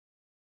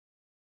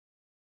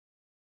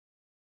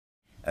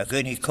A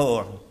gynnu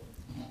corn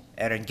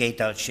an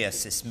gédal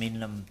sias is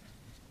minlam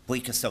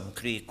buicasum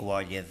crí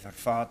gwailiev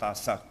fad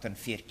asach an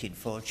firkin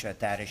fócha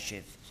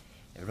darishiv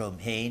rom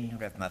hain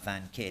rev ma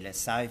van céile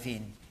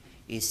saivin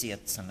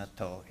isiat san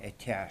ató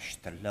teas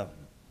de lum.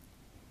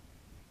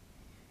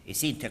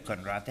 Is inte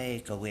con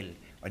radé go will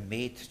an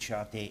méid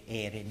seo dé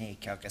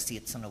érinnig agus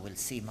iad san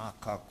bhfuil síma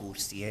cá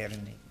gúrsaí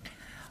érinnig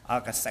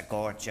agus a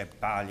górde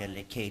bailile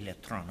le céile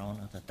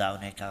trónóna a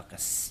dánig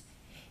agus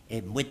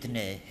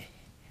muidne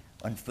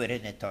an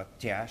fuirinne tá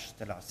teas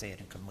de las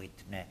érin go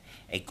muidne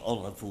ag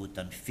olafúd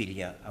an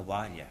filia a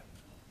bhaile.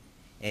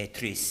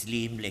 Trí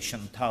slím leis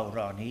an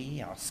táránaí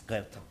as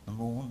gailt na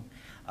mún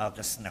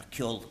agus na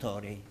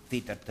ceoltóirí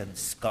vidar den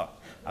sco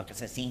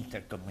agus is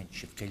inter go muid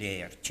sib go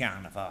léir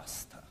teanna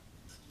vasta.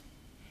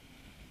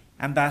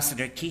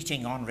 Ambassador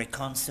Keating, Honorary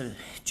Consul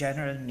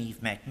General Niamh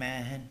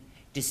McMahon,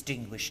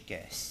 distinguished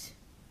guests.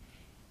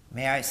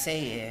 May I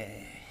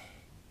say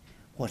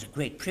what a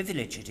great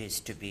privilege it is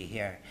to be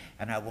here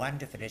and how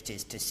wonderful it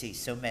is to see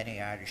so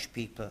many Irish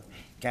people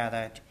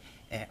gathered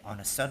on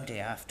a Sunday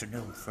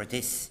afternoon for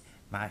this,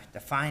 the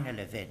final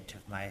event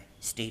of my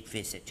state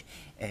visit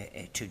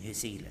to New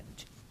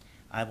Zealand.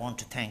 I want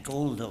to thank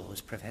all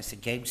those, Professor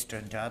Gamester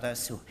and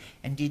others,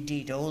 and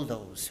indeed all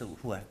those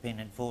who have been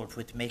involved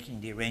with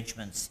making the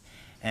arrangements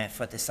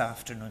for this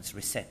afternoon's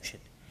reception,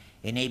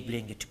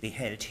 enabling it to be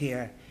held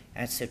here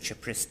at such a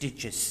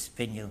prestigious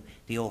venue,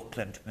 the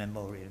Auckland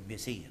Memorial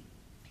Museum.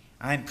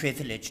 I am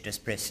privileged as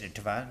President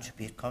of Ireland to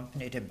be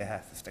accompanied on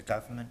behalf of the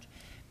government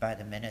by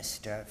the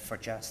Minister for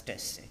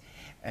Justice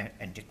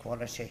and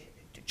Equality,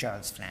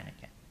 Charles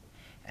Flanagan.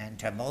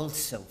 And I'm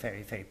also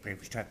very, very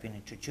privileged to have been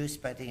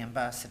introduced by the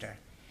Ambassador.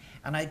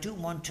 And I do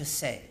want to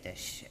say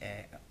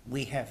that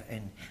we have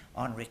an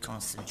Honorary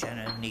Consul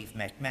General, Niamh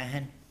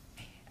McMahon,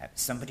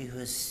 somebody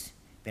who's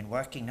been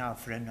working now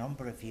for a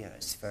number of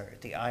years for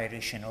the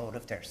Irish in all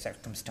of their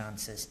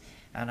circumstances.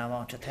 And I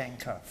want to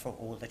thank her for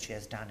all that she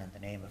has done in the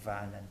name of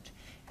Ireland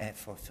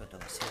for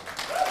those here.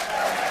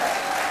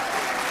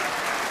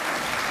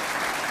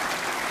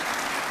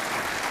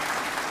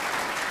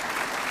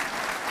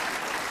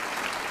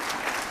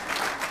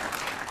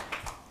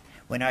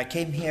 When I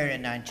came here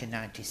in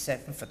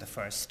 1997 for the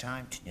first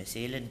time to New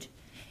Zealand,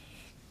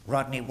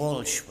 Rodney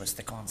Walsh was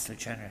the Consul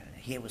General.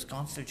 He was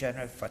Consul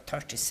General for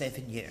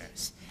 37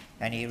 years,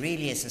 and he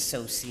really is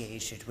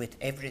associated with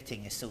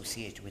everything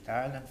associated with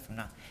Ireland,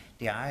 from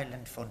the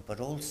Ireland Fund, but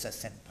also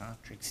St.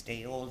 Patrick's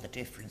Day, all the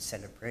different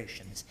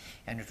celebrations.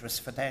 And it was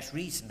for that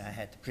reason I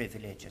had the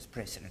privilege as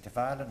President of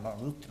Ireland, Mar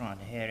Uachtaráin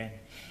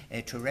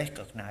Héireann, to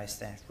recognise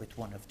that with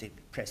one of the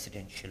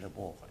presidential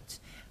awards.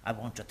 I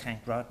want to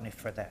thank Rodney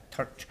for that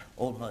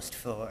almost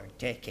 4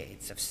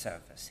 decades of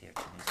service here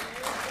to New Zealand.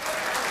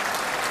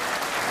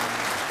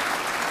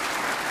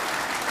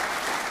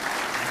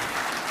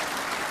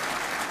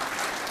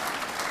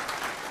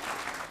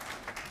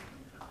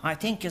 I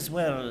think as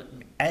well,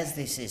 as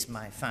this is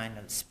my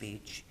final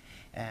speech,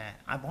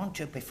 I want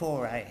to,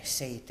 before I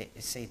say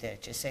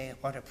that, to say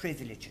what a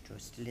privilege it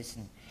was to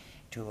listen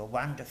to a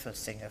wonderful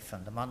singer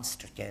from the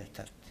Munster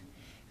Gaeltacht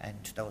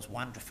and those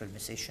wonderful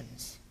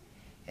musicians.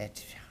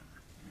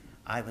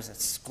 I was at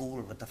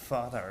school with the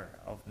father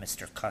of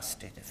Mr.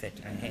 Costi, the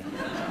fiddler.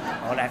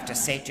 All I have to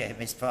say to him,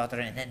 his father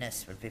in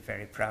Innis will be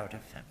very proud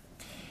of him.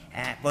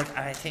 But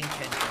I think...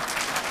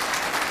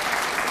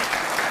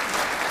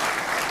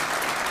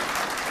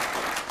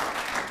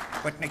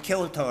 But na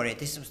ceoltóirí,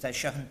 this was the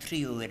sean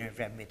tríú in a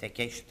remmi the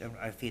geist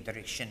ar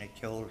fiadar sin a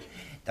ceol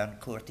dan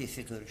cuairtí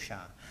figúr seo,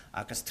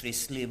 agus trí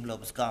slím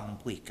lobs gan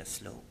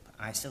buicas lob.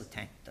 I so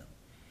thank them.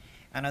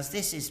 And as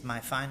this is my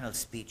final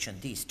speech on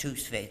these 2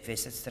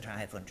 visits that I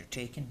have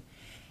undertaken,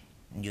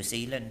 New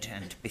Zealand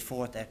and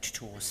before that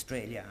to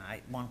Australia,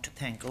 I want to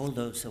thank all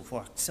those who've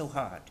worked so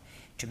hard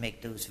to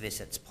make those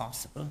visits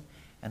possible,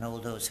 and all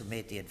those who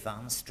made the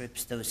advance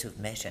trips, those who've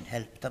met and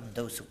helped them,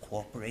 those who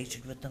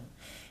cooperated with them,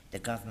 the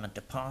government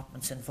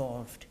departments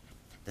involved,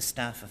 the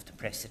staff of the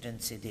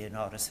presidency, the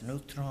Honoris and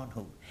Uachtaráin,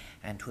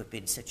 who have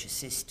been such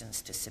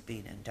assistance to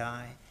Sabine and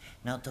I,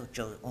 not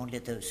only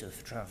those who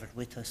have travelled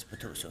with us,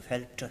 but those who have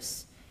helped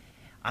us.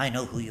 I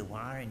know who you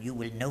are, and you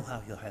will know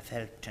how you have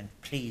helped, and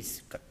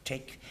please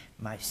take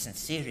my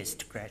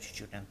sincerest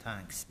gratitude and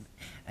thanks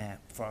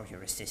for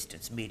your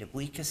assistance. Míle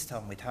buíochas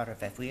tá muid thar a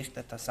bheith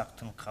buíochta tá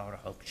sachtan cara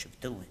thug sibh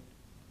doing.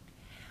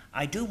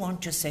 I do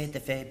want to say at the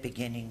very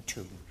beginning,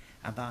 too,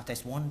 about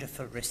this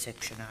wonderful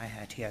reception I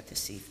had here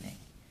this evening.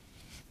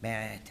 May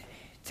I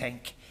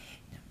thank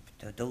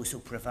those who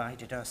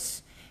provided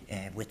us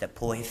with a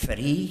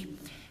poiferie,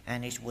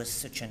 and it was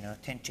such an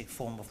authentic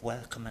form of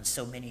welcome on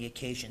so many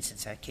occasions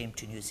since I came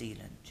to New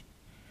Zealand.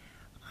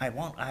 I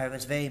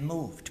was very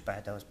moved by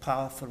those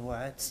powerful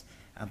words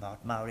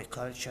about Maori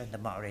culture and the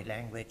Maori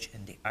language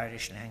and the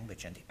Irish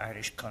language and the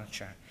Irish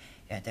culture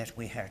that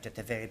we heard at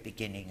the very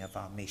beginning of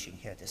our meeting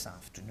here this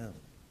afternoon.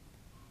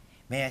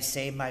 May I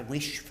say my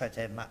wish for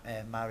the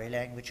Maori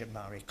language and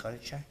Maori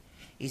culture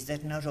is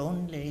that not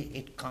only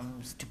it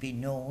comes to be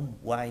known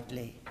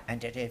widely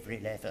and at every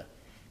level,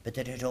 but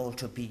that it ought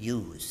to be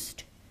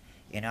used.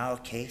 In our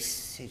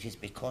case, it is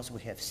because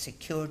we have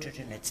secured it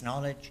in its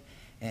knowledge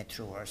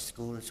through our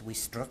schools. We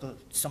struggle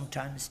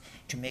sometimes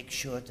to make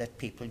sure that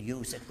people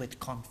use it with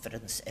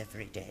confidence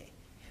every day.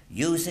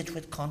 Use it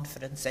with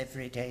confidence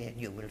every day, and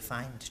you will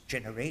find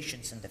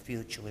generations in the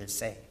future will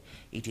say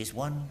it is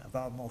one of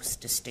our most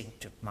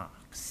distinctive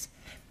marks.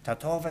 Tá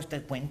tábhacht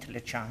de buint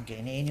le teanga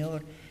in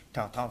éoniúr,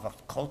 tá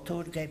tábhacht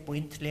cultúr gai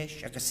buint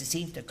leis, agus is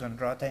ínta gan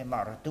rud é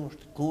mar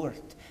dúirt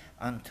cuairt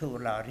an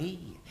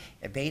túlarí.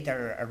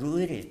 Beidir a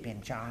ruirih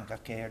bin teanga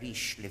gai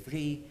rís le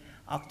bhrí,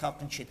 ach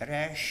tápann siad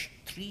reis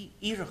trí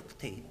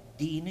iireachtaí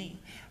daoine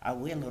a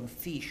bhfuil an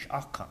fís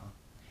acha.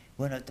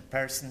 One of the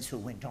persons who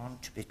went on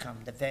to become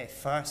the very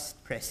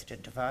first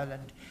president of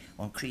Ireland,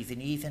 on Creevin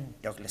Even,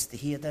 Douglas de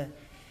Heather.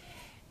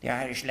 The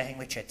Irish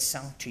language had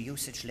sunk to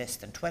usage less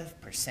than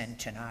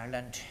 12% in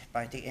Ireland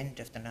by the end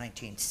of the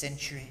 19th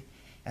century,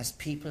 as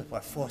people were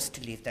forced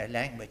to leave their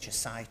language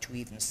aside to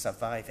even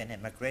survive in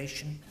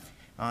immigration,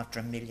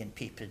 after 1 million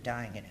people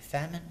dying in a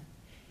famine,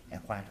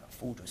 and while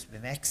food was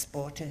being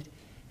exported,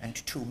 and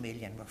 2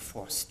 million were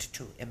forced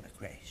to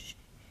immigrate.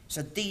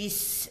 So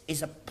this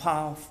is a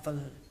powerful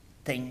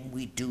thing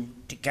we do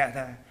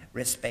together,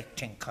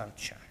 respecting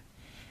culture.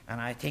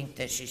 And I think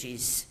that it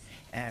is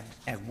a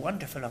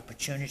wonderful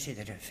opportunity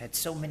that I've had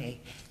so many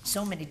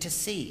to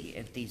see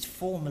at these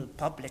formal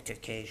public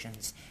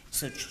occasions,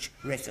 such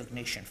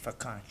recognition for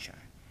culture.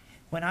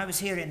 When I was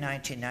here in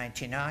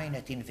 1999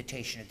 at the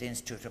invitation of the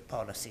Institute of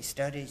Policy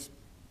Studies,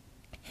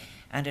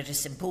 and at a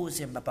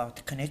symposium about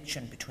the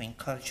connection between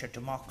culture,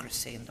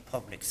 democracy and the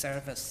public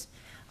service,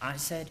 I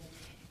said,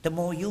 the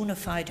more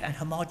unified and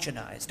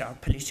homogenized our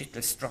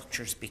political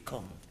structures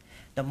become,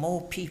 the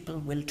more people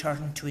will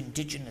turn to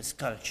indigenous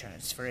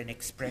cultures for an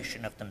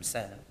expression of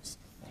themselves.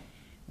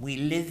 We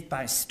live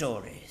by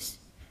stories,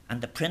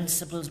 and the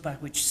principles by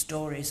which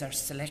stories are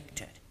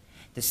selected,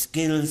 the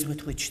skills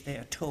with which they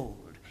are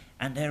told,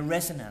 and their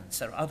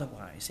resonance or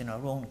otherwise in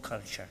our own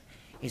culture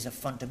is a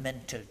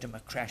fundamental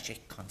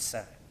democratic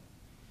concern.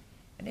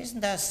 And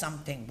isn't that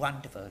something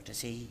wonderful to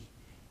see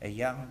a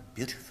young,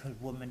 beautiful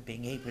woman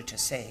being able to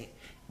say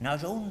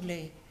not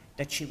only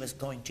that she was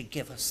going to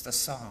give us the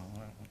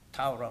song,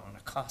 Taura on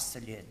a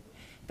Costalin,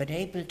 but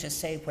able to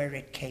say where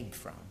it came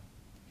from.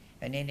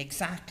 And in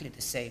exactly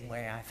the same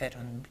way, I've had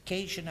on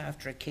occasion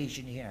after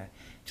occasion here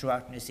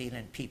throughout New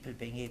Zealand, people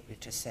being able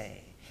to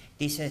say,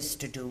 this has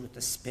to do with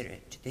the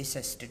spirit, this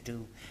has to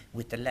do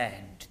with the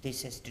land,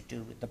 this has to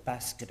do with the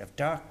basket of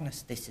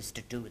darkness, this has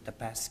to do with the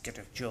basket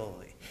of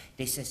joy,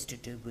 this has to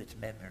do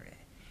with memory.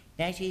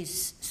 That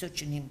is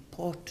such an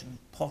important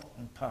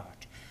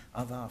part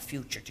of our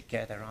future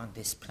together on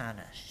this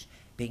planet,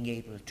 being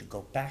able to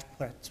go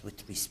backwards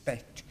with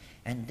respect,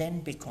 and then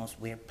because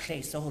we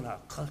place all our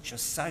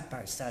cultures side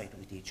by side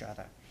with each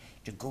other,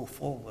 to go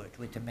forward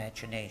with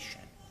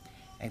imagination.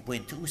 And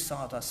when tú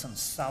sádas an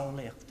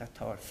saoíocht that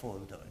tar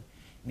fóldún,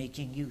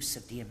 making use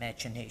of the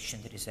imagination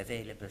that is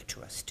available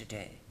to us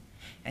today.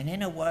 And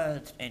in a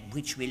world in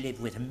which we live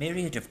with a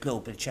myriad of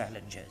global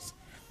challenges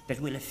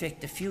that will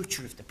affect the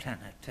future of the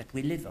planet that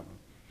we live on,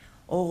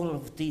 all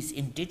of these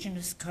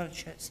indigenous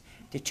cultures,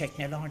 the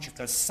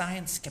technological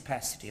science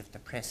capacity of the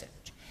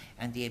present,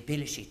 and the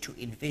ability to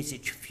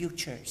envisage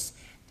futures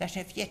that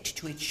have yet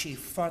to achieve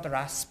further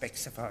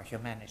aspects of our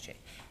humanity,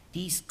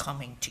 these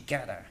coming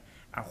together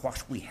are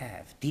what we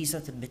have. These are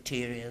the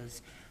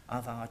materials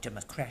of our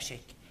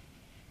democratic,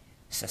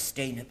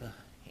 sustainable,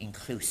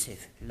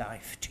 inclusive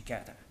life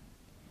together.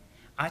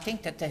 I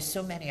think that there's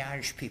so many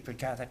Irish people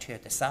gathered here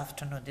this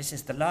afternoon. This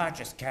is the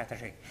largest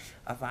gathering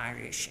of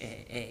Irish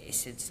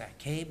since I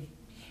came.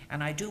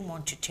 And I do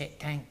want to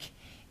thank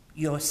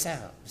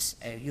yourselves,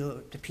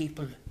 the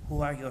people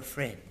who are your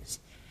friends,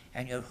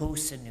 and your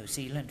hosts in New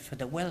Zealand for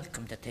the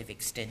welcome that they've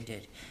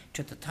extended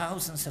to the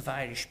thousands of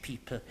Irish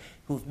people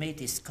who've made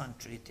this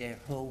country their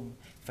home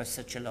for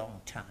such a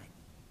long time.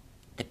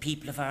 The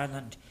people of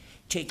Ireland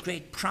take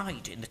great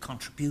pride in the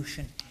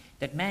contribution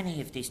that many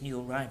of these new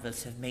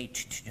arrivals have made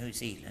to New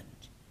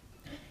Zealand.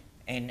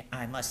 And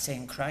I must say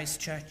in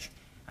Christchurch,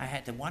 I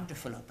had the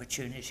wonderful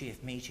opportunity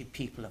of meeting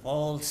people of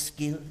all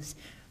skills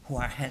who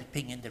are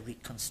helping in the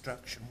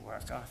reconstruction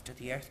work after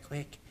the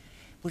earthquake.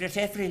 But at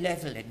every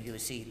level in New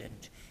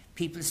Zealand,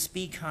 people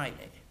speak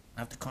highly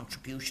of the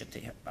contribution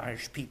the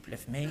Irish people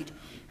have made,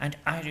 and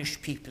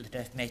Irish people that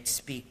I've met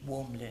speak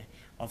warmly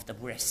of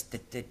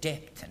the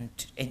depth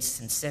and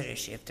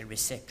sincerity of the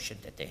reception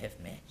that they have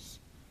met.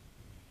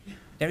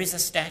 There is a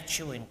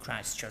statue in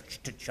Christchurch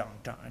to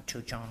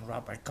John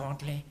Robert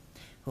Godley,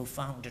 who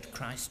founded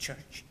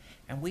Christchurch,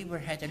 and we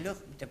had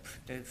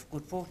the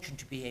good fortune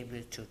to be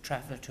able to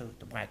travel to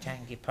the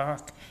Waitangi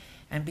Park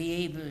and be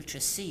able to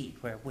see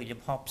where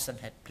William Hobson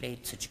had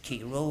played such a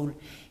key role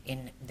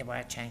in the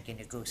Waitangi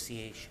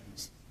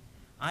negotiations.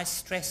 I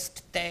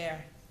stressed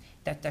there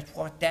that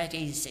what that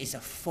is a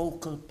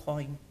focal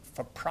point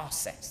for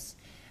process,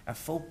 a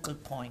focal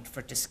point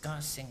for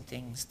discussing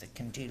things that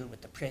can deal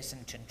with the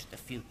present and the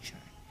future.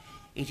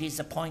 It is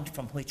a point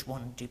from which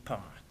one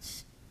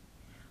departs.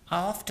 I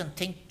often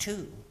think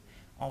too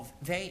of,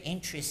 very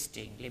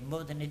interestingly,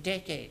 more than a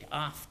decade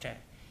after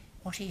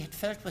what he had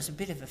felt was a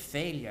bit of a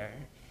failure,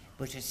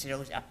 but it's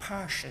a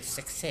partial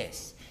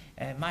success.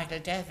 Michael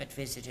Davitt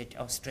visited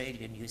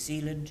Australia and New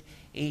Zealand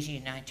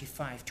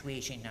 1895 to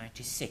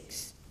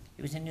 1896.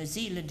 He was in New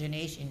Zealand in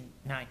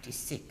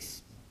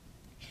 1896.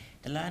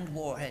 The land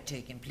war had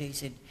taken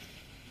place in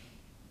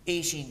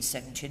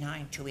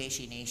 1879 to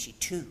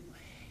 1882.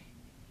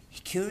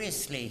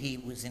 Curiously, he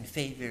was in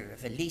favour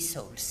of a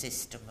leasehold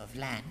system of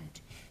land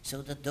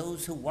so that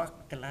those who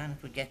worked the land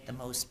would get the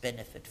most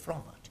benefit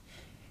from it.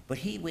 But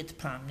he, with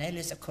Parnell,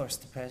 is of course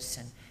the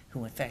person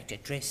who in fact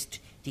addressed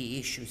the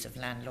issues of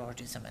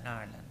landlordism in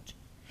Ireland.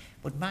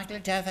 But Michael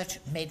Davitt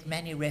made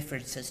many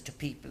references to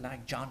people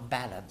like John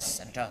Balance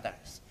and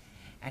others,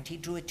 and he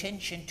drew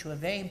attention to a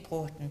very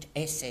important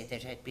essay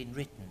that had been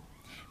written,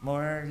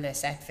 more or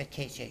less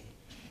advocating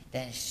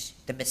that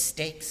the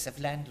mistakes of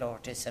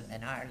landlordism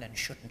in Ireland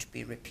shouldn't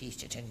be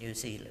repeated in New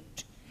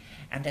Zealand.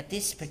 And at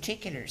this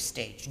particular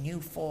stage,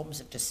 new forms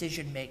of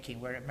decision-making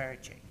were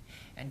emerging,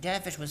 and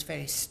Davitt was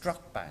very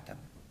struck by them.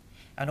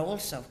 And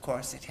also, of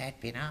course, it had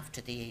been after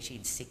the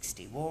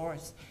 1860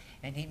 wars,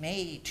 and he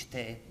made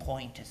the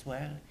point as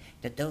well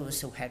that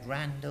those who had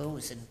ran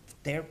those and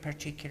their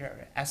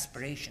particular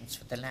aspirations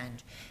for the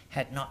land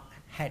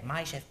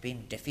might have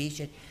been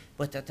defeated,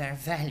 but that their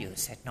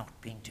values had not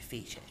been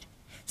defeated.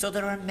 So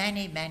there are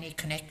many, many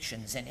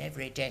connections in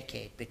every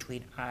decade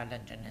between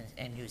Ireland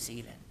and New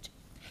Zealand.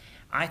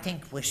 I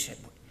think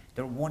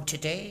there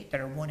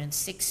are 1 in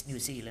 6 New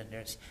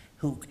Zealanders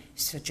who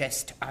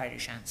suggest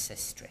Irish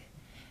ancestry.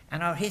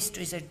 And our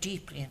histories are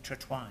deeply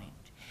intertwined.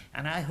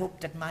 And I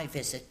hope that my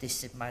visit,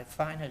 this is my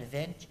final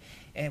event,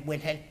 will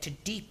help to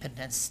deepen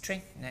and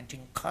strengthen and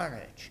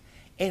encourage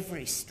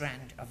every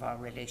strand of our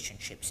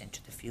relationships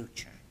into the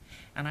future.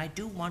 And I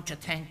do want to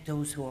thank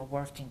those who are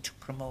working to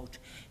promote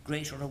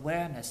greater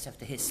awareness of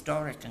the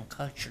historic and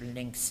cultural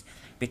links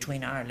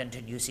between Ireland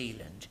and New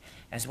Zealand,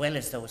 as well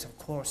as those, of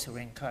course, who are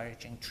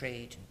encouraging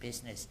trade and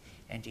business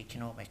and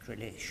economic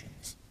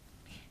relations.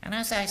 And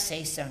as I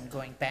say so, I'm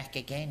going back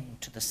again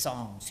to the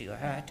songs you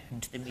heard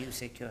and to the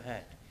music you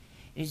heard.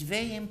 It is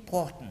very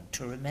important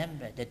to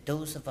remember that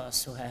those of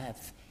us who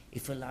have,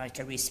 if you like,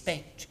 a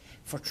respect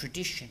for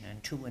tradition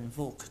and to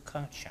invoke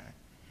culture,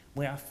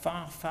 we are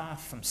far, far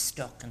from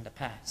stuck in the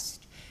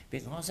past.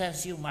 Because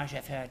as you might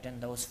have heard in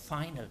those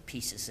final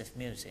pieces of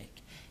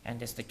music,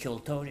 and as the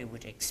Cultore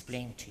would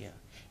explain to you,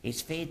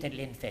 it's féidir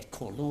linn fe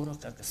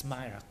cólúrach agus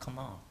maira, come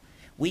on.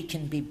 We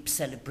can be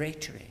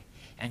celebratory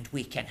and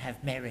we can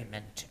have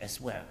merriment as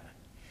well.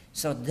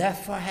 So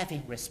therefore,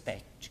 having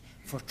respect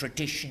for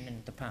tradition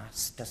in the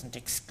past doesn't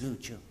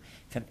exclude you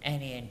from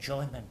any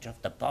enjoyment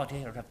of the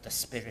body or of the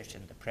spirit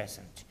in the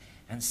present,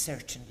 and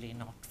certainly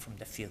not from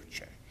the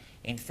future.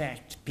 In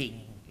fact,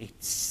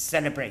 it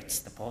celebrates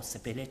the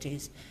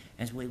possibilities,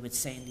 as we would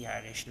say in the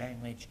Irish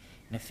language,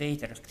 the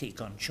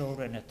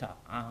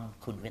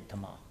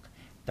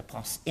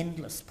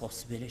endless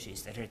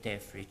possibilities that are there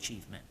for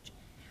achievement.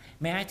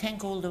 May I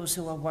thank all those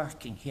who are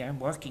working here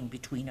and working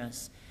between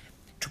us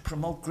to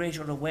promote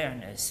greater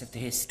awareness of the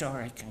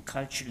historic and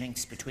cultural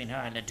links between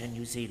Ireland and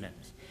New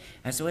Zealand,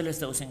 as well as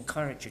those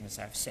encouraging, as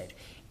I've said,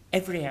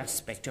 every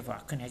aspect of our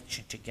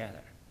connection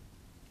together.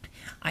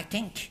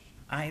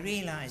 I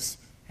realise,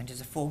 and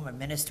as a former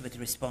minister with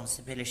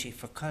responsibility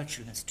for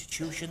cultural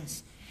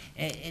institutions,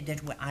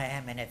 that I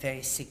am in a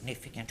very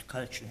significant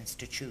cultural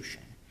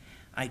institution.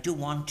 I do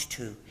want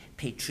to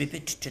pay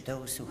tribute to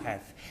those who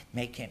have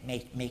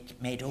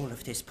made all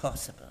of this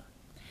possible.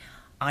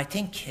 I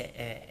think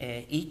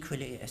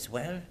equally as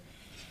well,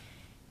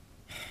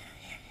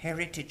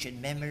 heritage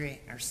and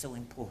memory are so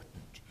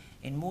important.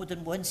 In more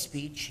than one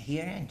speech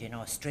here and in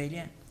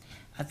Australia,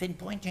 I've been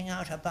pointing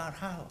out about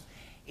how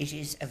it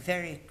is a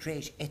very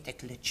great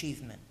ethical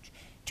achievement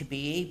to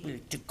be able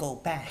to go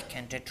back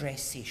and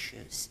address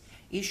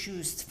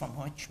issues from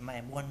which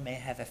one may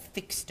have a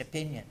fixed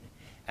opinion,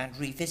 and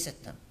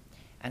revisit them.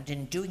 And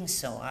in doing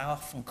so, I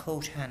often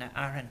quote Hannah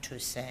Arendt,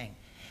 who's saying,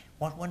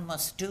 what one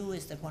must do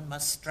is that one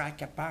must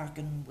strike a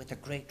bargain with a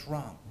great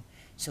wrong,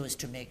 so as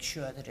to make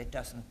sure that it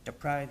doesn't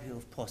deprive you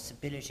of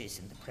possibilities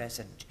in the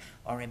present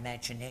or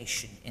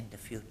imagination in the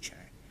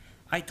future.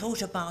 I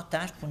thought about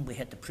that when we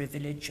had the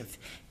privilege of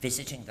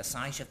visiting the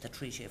site of the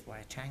Treaty of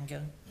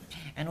Waitangi,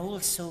 and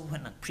also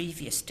on a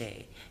previous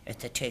day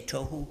at the Te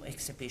Tohu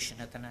exhibition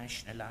at the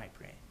National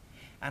Library.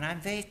 And I'm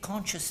very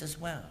conscious as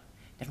well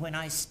that when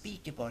I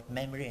speak about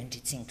memory and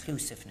its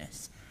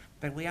inclusiveness,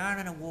 but we are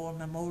in a war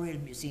memorial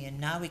museum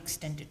now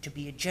extended to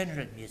be a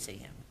general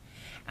museum.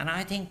 And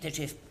I think that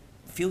if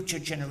future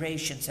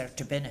generations are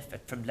to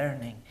benefit from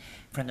learning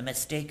from the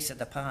mistakes of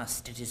the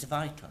past, it is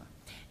vital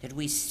that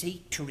we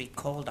seek to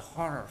recall the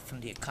horror from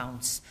the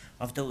accounts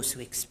of those who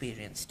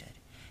experienced it.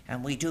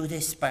 And we do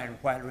this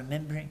while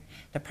remembering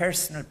the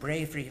personal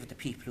bravery of the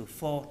people who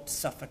fought,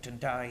 suffered and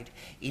died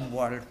in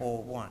World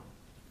War I.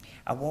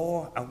 A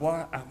war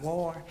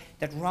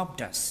that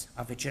robbed us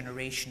of a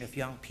generation of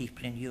young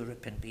people in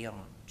Europe and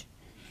beyond.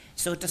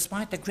 So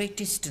despite the great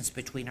distance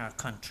between our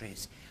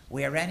countries,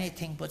 we are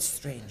anything but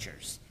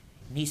strangers.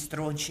 Ní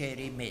stróin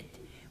sé mid.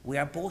 We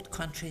are both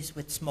countries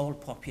with small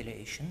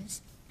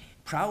populations,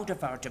 proud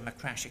of our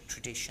democratic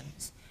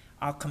traditions,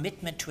 our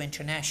commitment to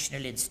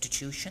international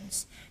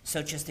institutions,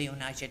 such as the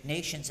United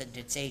Nations and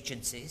its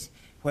agencies,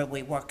 where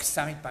we work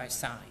side by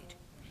side.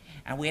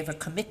 And we have a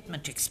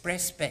commitment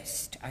expressed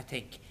best, I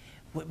think,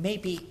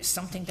 maybe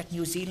something that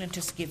New Zealand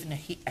has given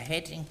a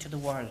heading to the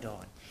world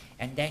on,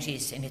 and that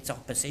is in its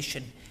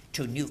opposition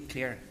to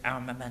nuclear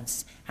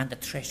armaments and the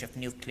threat of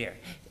nuclear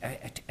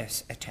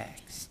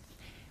attacks.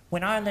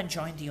 When Ireland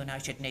joined the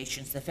United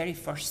Nations, the very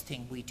first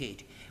thing we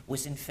did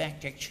was in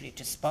fact actually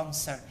to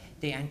sponsor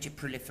the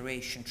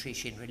Anti-Proliferation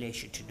Treaty in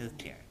relation to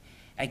nuclear.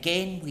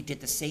 Again, we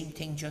did the same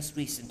thing just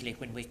recently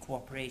when we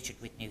cooperated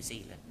with New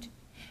Zealand.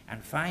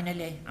 And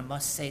finally, I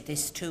must say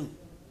this too.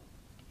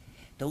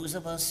 Those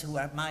of us who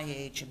are my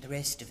age and the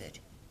rest of it,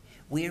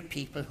 we're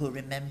people who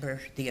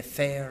remember the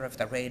affair of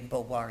the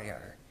Rainbow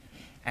Warrior.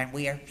 And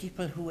we are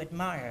people who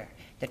admire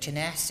the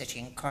tenacity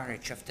and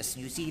courage of this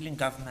New Zealand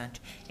government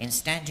in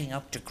standing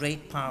up to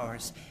great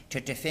powers to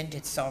defend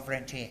its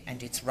sovereignty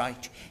and its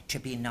right to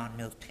be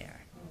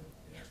non-nuclear.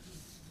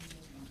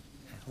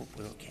 I hope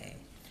we're okay.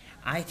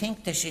 I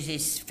think that it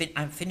is,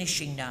 I'm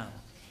finishing now,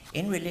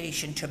 in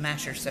relation to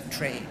matters of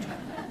trade.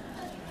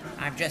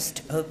 I'm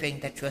just hoping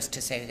that just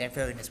to say that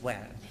everyone is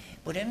well.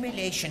 But in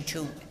relation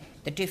to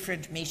the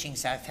different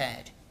meetings I've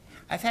had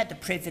the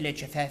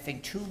privilege of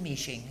having 2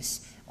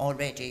 meetings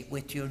already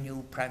with your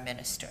new Prime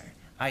Minister.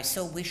 I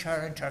so wish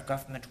her and her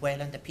government well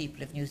and the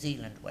people of New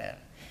Zealand well.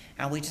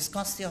 And we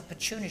discussed the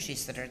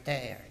opportunities that are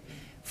there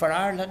for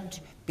Ireland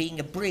being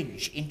a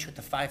bridge into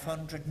the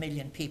 500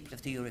 million people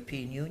of the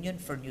European Union,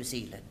 for New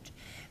Zealand.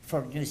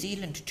 For New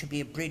Zealand to be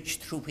a bridge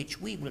through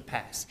which we will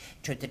pass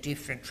to the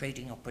different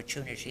trading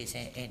opportunities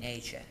in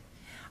Asia.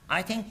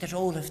 I think that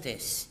all of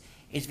this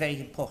is very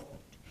important.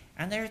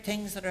 And there are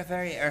things that are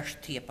very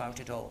earthy about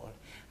it all.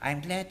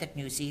 I'm glad that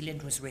New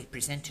Zealand was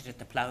represented at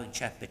the Ploughing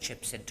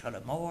Championships in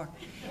Tullamore.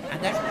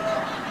 And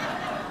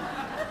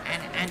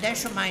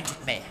that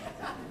reminded me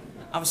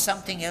of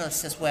something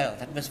else as well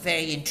that was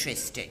very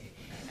interesting.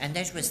 And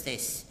that was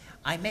this.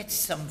 I met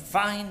some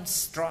fine,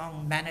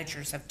 strong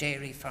managers of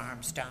dairy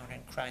farms down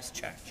in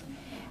Christchurch.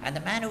 And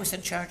the man who was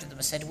in charge of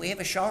them said, we have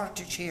a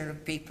shortage here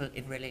of people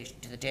in relation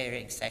to the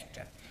dairying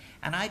sector.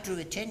 And I drew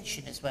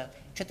attention as well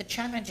to the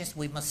challenges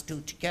we must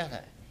do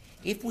together.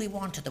 If we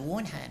want, on the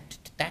one hand,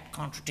 that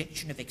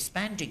contradiction of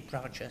expanding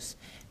produce,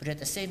 but at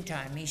the same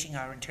time meeting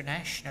our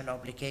international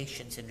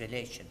obligations in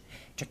relation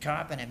to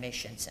carbon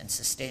emissions and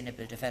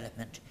sustainable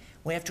development,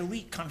 we have to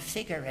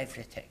reconfigure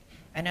everything.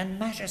 And in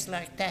matters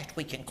like that,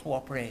 we can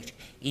cooperate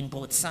in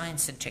both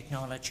science and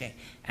technology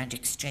and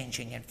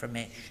exchanging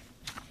information.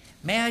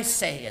 May I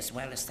say, as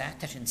well as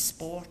that in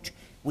sport,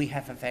 we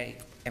have a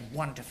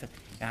wonderful,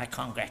 I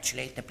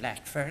congratulate the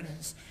Black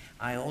Ferns.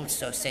 I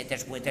also say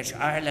that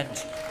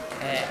Ireland,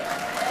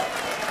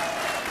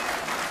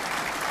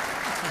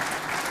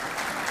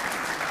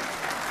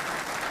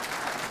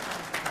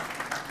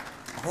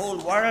 the whole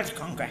world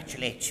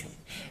congratulates you.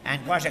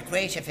 And what a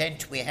great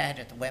event we had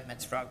at the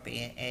Women's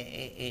Rugby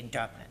in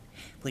Dublin,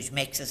 which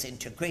makes us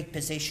into a great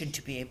position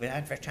to be able to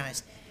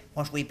advertise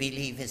what we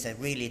believe is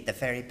really the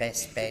very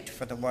best bet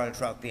for the World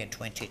Rugby in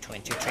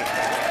 2023.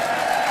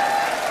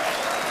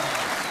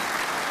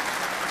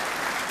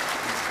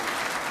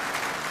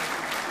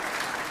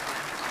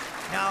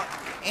 Now,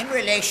 in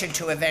relation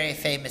to a very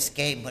famous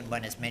game, when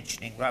one is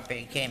mentioning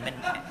rugby, game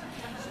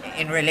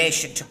in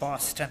relation to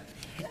Boston,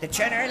 the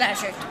general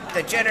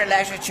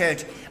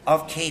attitude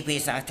of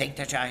Kiwis, I think,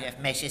 that I have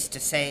met is to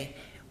say,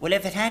 well,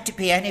 if it had to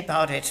be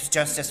anybody, it's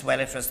just as well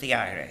it was the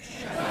Irish.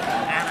 And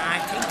I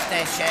think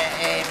that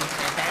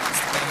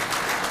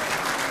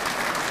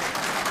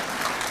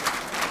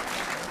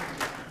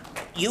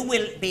you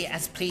will be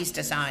as pleased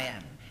as I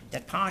am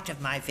that part of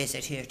my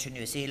visit here to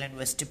New Zealand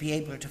was to be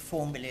able to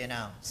formally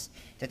announce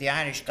that the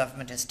Irish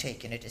government has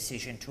taken a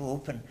decision to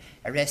open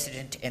a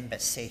resident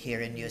embassy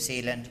here in New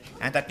Zealand,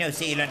 and that New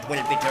Zealand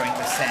will be doing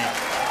the same.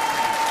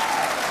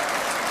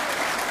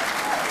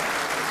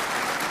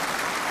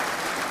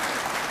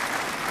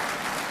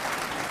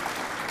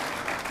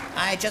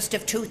 I just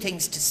have 2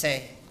 things to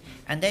say,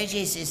 and that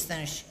is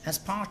that as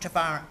part of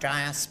our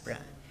diaspora,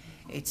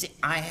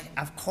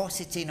 of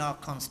course it's in our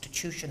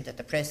constitution that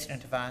the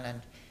President of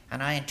Ireland,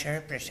 and I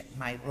interpret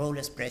my role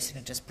as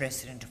president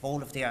of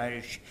all of the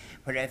Irish,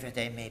 wherever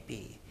they may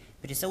be.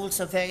 But it's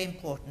also very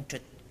important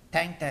to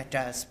thank that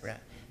diaspora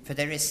for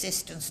their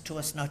assistance to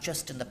us, not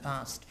just in the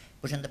past,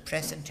 but in the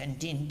present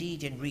and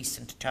indeed in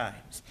recent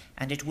times.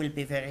 And it will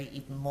be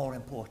even more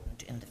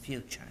important in the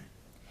future.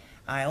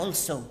 I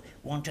also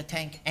want to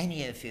thank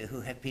any of you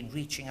who have been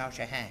reaching out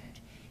a hand.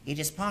 It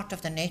is part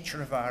of the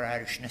nature of our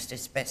Irishness,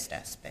 its best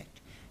aspect,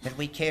 that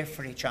we care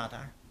for each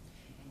other.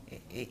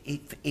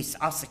 It's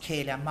us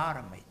Céile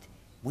Maramid.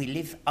 We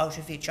live out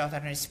of each other,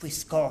 and it's we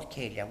score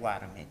Céile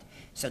Waramid.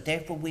 So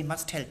therefore we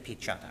must help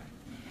each other.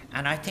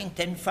 And I think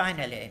then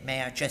finally,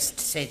 may I just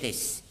say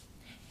this.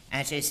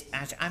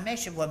 I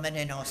met a woman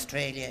in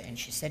Australia, and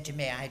she said to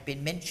me, I had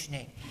been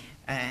mentioning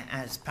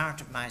as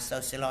part of my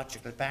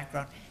sociological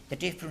background the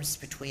difference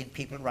between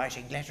people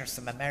writing letters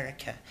from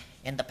America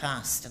in the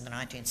past, in the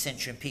 19th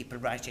century, and people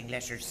writing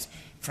letters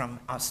from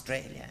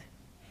Australia.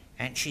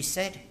 And she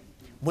said,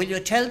 will you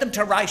tell them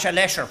to write a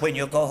letter when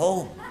you go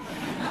home?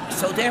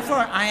 So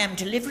therefore, I am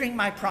delivering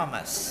my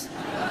promise.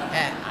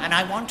 And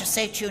I want to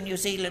say to you, New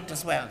Zealand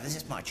as well, this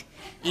is much.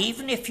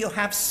 Even if you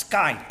have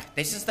Skype,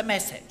 this is the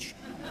message.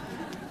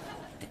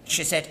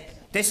 She said,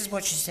 this is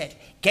what she said.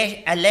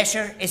 Get a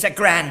letter is a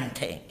grand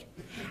thing.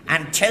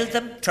 And tell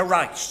them to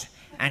write.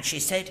 And she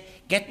said,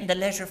 getting the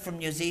letter from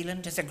New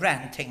Zealand is a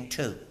grand thing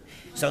too.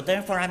 So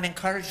therefore, I'm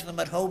encouraging them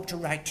at home to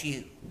write to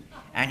you.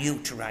 And you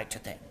to write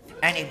to them.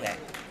 Anyway.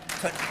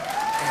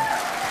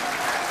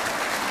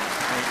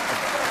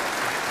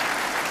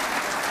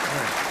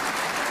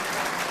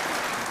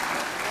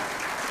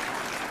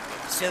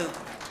 So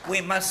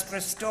we must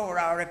restore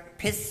our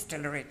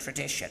epistolary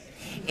tradition.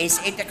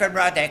 Is it a good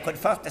rather could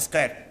fort the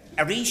square?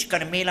 A rish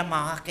gon mila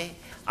mahake,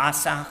 a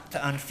sacht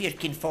an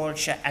firkin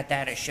forge a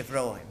dara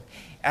chevroin.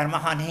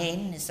 Mahan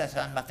hain is that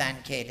on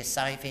Mathan Kale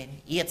Sivin,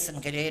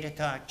 Eatson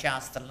Galerita,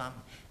 Chastalam,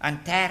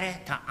 and Terra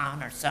ta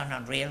honor son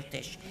on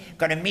realtish.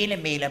 Got a mila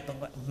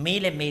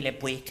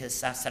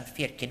buikas as an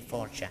firkin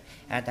forge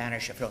a dara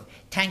chevroin.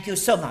 Thank you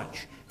so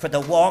much for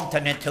the warmth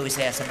and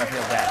enthusiasm of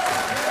your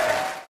welcome.